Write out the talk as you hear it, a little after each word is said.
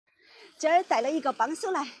今儿带了一个帮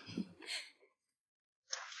手来。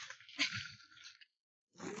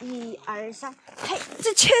1、2、3，嘿，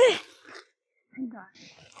这去！哎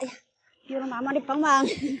呀，有了妈妈的帮忙，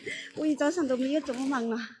我一早上都没有这么忙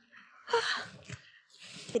了。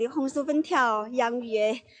这里红薯粉条、洋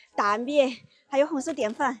芋、大米，还有红薯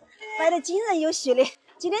淀粉，摆得井然有序的。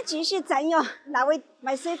今天继续占用那位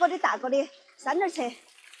卖水果的大哥的3轮车。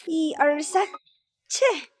1、2、3，去！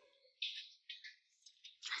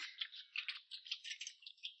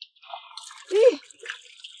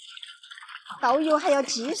倒油还要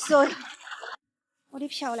计数。我的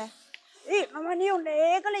票呢？妈妈，你用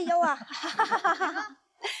那个来舀啊！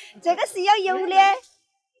这个是要油的。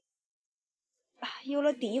有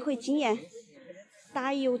了第一回经验，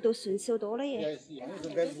打油都顺手多了耶。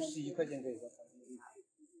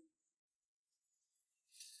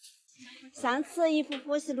上次一壶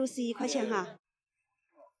壶是61块钱哈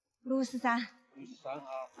，63。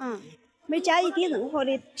没加一滴任何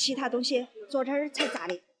的其他东西，昨天才炸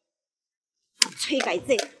的。锤盖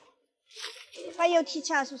子，把油提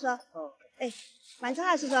起啊，叔叔。慢走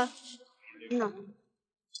哈，叔叔。来，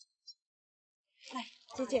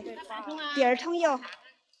姐姐，第2桶油，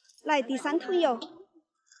来第3桶油。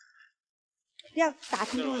你要大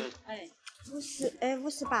桶桶啊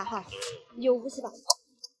？58哈，油58。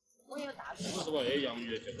我有大桶。58洋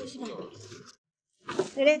芋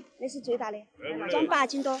，58。对的，那是最大的，装8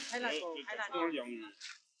斤多。还拿洋芋。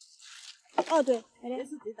哦，对，那个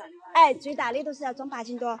是最大的。最大的都是要装8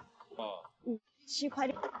斤多。7块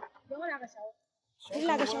的。给我拿个小。你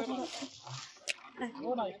拿个小桶桶。来，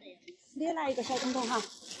你拿一个小桶桶哈。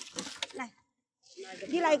来，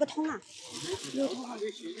你拿一个桶啊。油桶哈。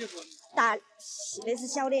大，那是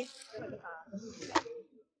小的。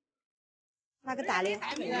拿个大的。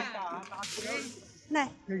来。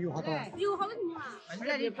油好多。油好多嘛。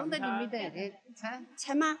那你放在里面的，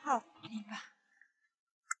菜吗？好。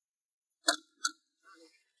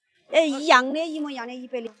一样的，一模一样的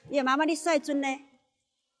100的。耶，妈妈的手还准的，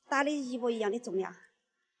打的一模一样的重量。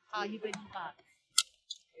108。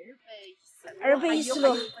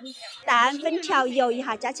216。蛋粉条油一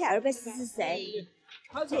下加起来244。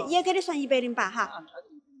也给你算108哈。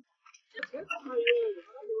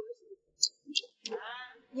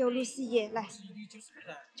油61，来。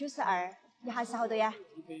92，一下是好多呀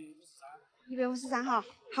？153哈。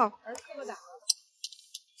好。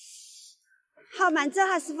好，慢走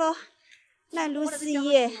哈，师傅。来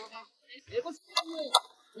61。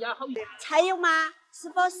菜油吗？师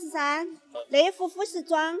傅13。那壶壶是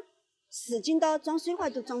装4斤多，装水话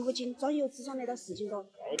都装5斤，装油只装得到4斤多。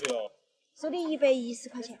收的110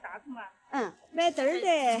块钱。买灯儿的。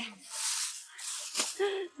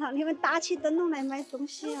让你们打起灯笼来买东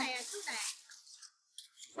西啊！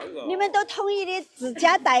你们都统一的自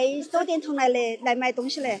家带手电筒来买东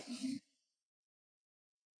西嘞。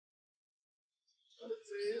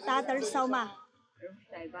打灯扫码，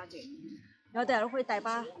要得，会儿带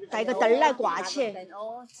个灯儿来挂起。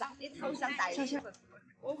你头上戴。给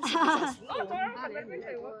我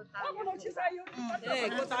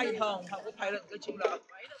打一桶，我排了2斤了。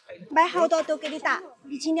买好多都给你打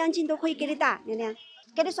，1斤2斤都可以给你打，亮亮，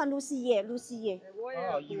给你算61。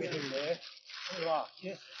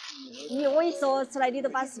我一说出来，你都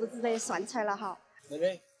把数字都算出来了哈。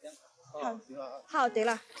好，对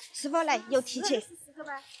了，师傅来油提起。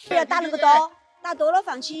不要打那么多，打多了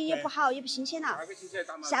放起也不好，也不新鲜了。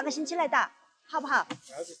下个星期来打，好不好？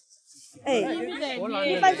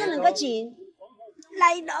你反正那个劲，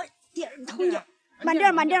来了第2桶油，慢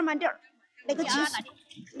点，那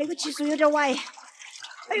个技术有点歪。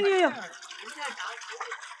哎呦！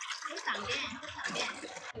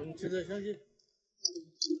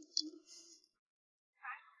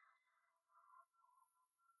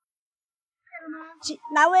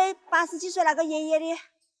那位80几岁那个爷爷的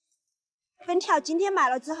粉条，今天卖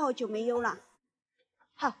了之后就没有了。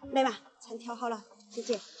好，来嘛，菜调好了，姐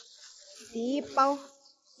姐。第1包，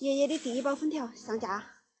爷爷的第1包粉条上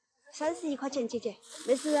架，31块钱，姐姐。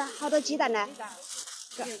那是好多鸡蛋呢？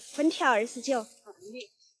粉条29。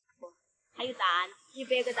还有蛋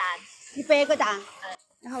，100个蛋。100个蛋。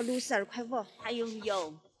然后62块5。还有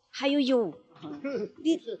油。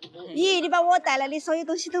你把我带来的所有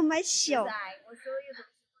东西都买齐哦。我所有东西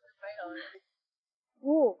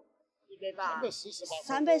都买了。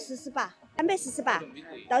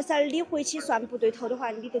348。到时候你回去算不对头的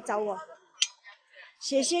话，你就找我。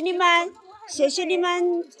谢谢你们，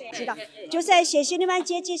知道，就是谢谢你们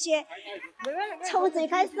姐姐些。从最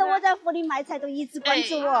开始我在湖里卖菜都一直关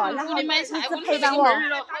注我，然后一直陪伴我。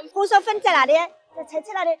红薯粉在那里，在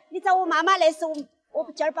车那里，你找我妈妈，那是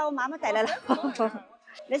我今儿把我妈妈带来了。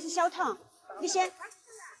那是小糖，你先。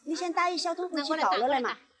你先打一小桶回去倒了来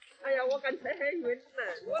嘛。哎呀，我赶车很远呢。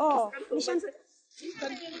哦，你想吃？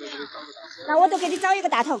那我都给你找一个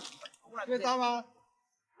大桶。你找吗？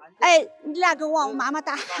哎，你拿给我妈妈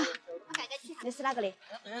打。那是哪个的？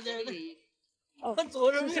哦，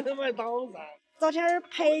昨天没买到噻。昨天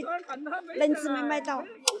陪人子没买到。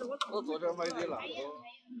我昨天买的了。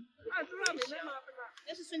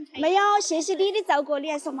没有，谢谢你的照顾，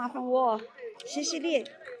你还说麻烦我，谢谢你。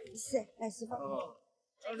是，来师傅，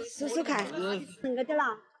数数看，那个点了。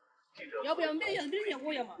要不要每样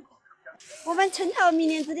我要嘛？我们村头明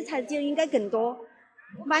年子的菜籽油应该更多。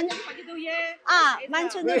满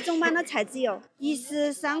村都种满了菜籽油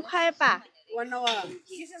，13.8块。完了啊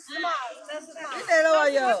！74嘛，34嘛。没得了啊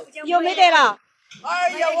油。油没得了。哎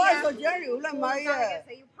呀，我还说今儿又来买耶。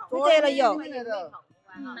没得了油。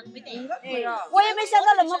我也没想到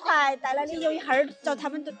那么快，带来的油一会儿叫他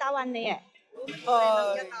们都打完了耶。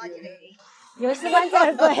又是碗子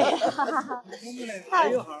儿贵。好，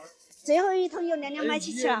最后一桶油娘娘买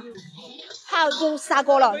起去了。好，油杀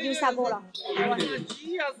过了。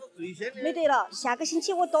没得了，下个星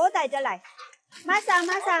期我多带点来。马上，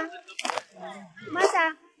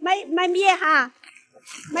买米哈，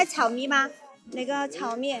买糙米吗？那个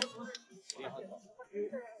糙米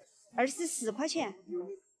，24块钱，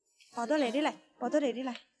抱到那里来。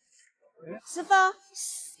师傅，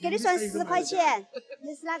给你算10块钱，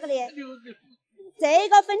你是哪个的？这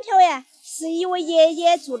个粉条呀，是一位爷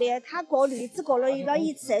爷做的，他过滤只过滤了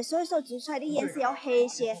1次，所以说做出来的颜色要黑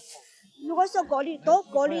些。如果说过滤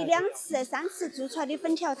2次、3次做出来的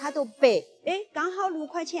粉条它都白，哎，刚好6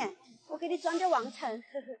块钱，我给你装点望尘。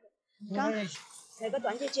刚那个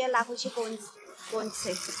段姐姐拿回去个人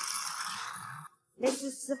吃。那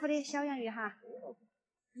是师傅的小洋芋哈，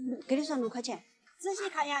给你算6块钱。仔细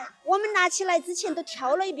看呀，我们拿起来之前都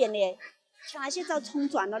挑了一遍的，像那些遭虫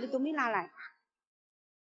转了的都没拿来。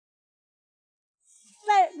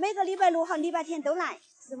每个礼拜6和礼拜天都来，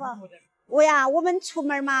师傅。我们出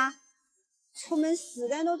门嘛，出门4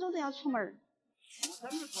点多钟都要出门。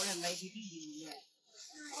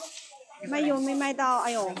买油没买到，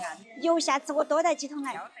哎呦，油下次我多带几桶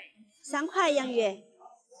来。3块洋芋，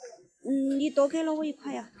你多给了我1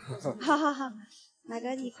块呀。好，那个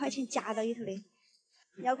1块钱夹到里头的。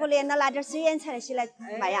要不连着拿点水腌菜那些来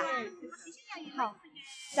卖呀？好，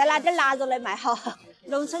再拿点腊肉来卖哈。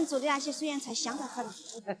农村做的那些水腌菜香得很，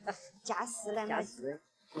加4来卖。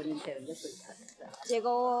结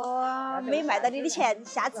果没卖到你的钱，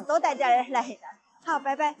下次多带点儿来。好，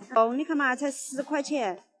拜拜。哦，你看嘛，才10块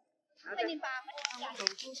钱。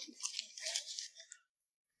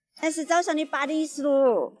但是早上的8点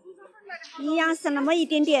16，营养是那么一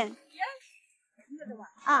点点。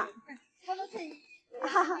啊。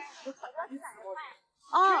哈哈。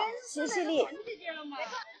哦，谢谢你。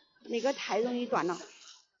那个太容易断了。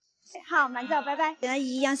好，慢走，拜拜。现在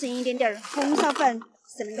一样剩一点点儿，红烧粉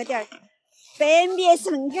剩那个点儿，白米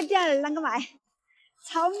剩个点儿，啷个卖？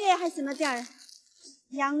糙米还剩了点儿，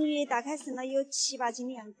洋芋大概剩了有7、8斤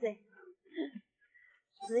的样子。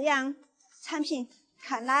这样产品，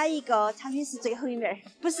看哪一个产品是最后一名？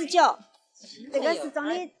不是酒，这个是装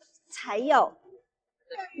的菜油。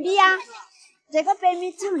米呀，这个白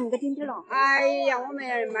米只那个点点了。哎呀，我们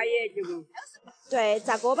卖也就。对，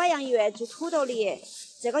炸锅巴洋芋做土豆的，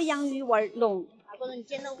这个洋芋味儿浓，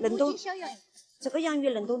嫩冬，这个洋芋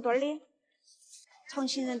嫩冬墩儿的，重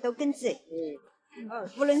庆人都耿直。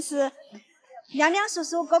无论是娘娘叔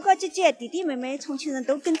叔、哥哥姐姐、弟弟妹妹，重庆人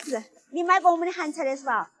都耿直。你买过我们的韩菜的是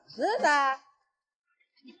吧？是的。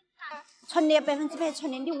纯的100%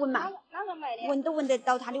纯的，你闻嘛，闻都闻得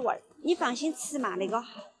到它的味儿。你放心吃嘛，那个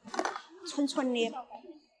纯的，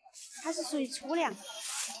它是属于粗粮。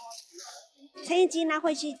称一斤拿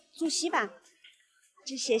回去煮稀饭，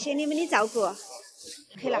就谢谢你们的照顾。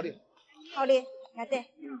可以了，好的，要得。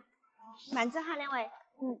慢走哈，两位。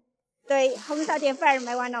对，红烧淀粉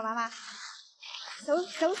卖完了，妈妈。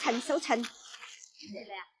收称。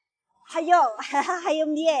还有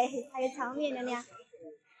米，还有糙米，娘娘。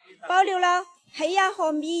保留了胚芽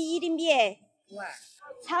和米衣的米。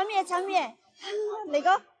糙米，那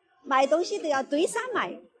个卖东西都要堆沙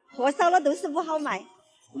卖，货少了都是不好卖。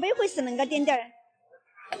每回是那个点点儿，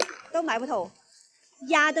都卖不脱，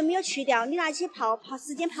芽都没有去掉，你拿起泡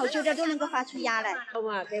时间泡久点都能够发出芽来。好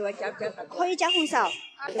嘛，给我加。可以加红苕，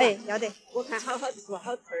哎，要得。我看好吃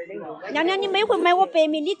的。娘娘，你每回买我白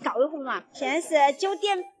米，你告一会儿嘛。现在是9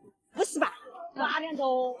点58。8点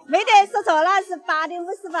多。没得，说错了，是8点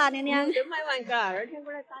58，娘娘。都卖完个，2天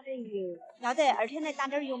过来打点油。要得，2天来打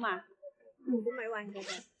点油嘛。都卖完个的。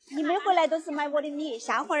你每回来都是买我的米，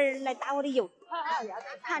下回儿来打我的油。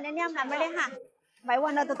好，娘娘慢慢的哈。卖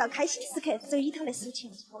完了都到开心时刻，手里头来数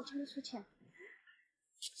钱，超久的数钱，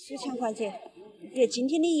数钱块钱，比今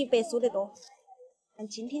天的100数得多。但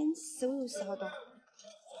今天收入是好多？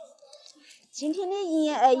今天的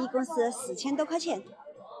一共是4000多块钱。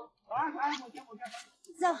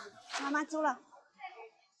走，妈妈走了，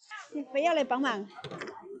你非要来帮忙。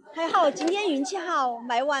还好今天运气好，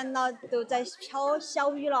卖完了都在飘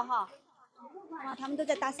小雨了哈。哇，他们都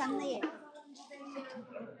在打伞了耶。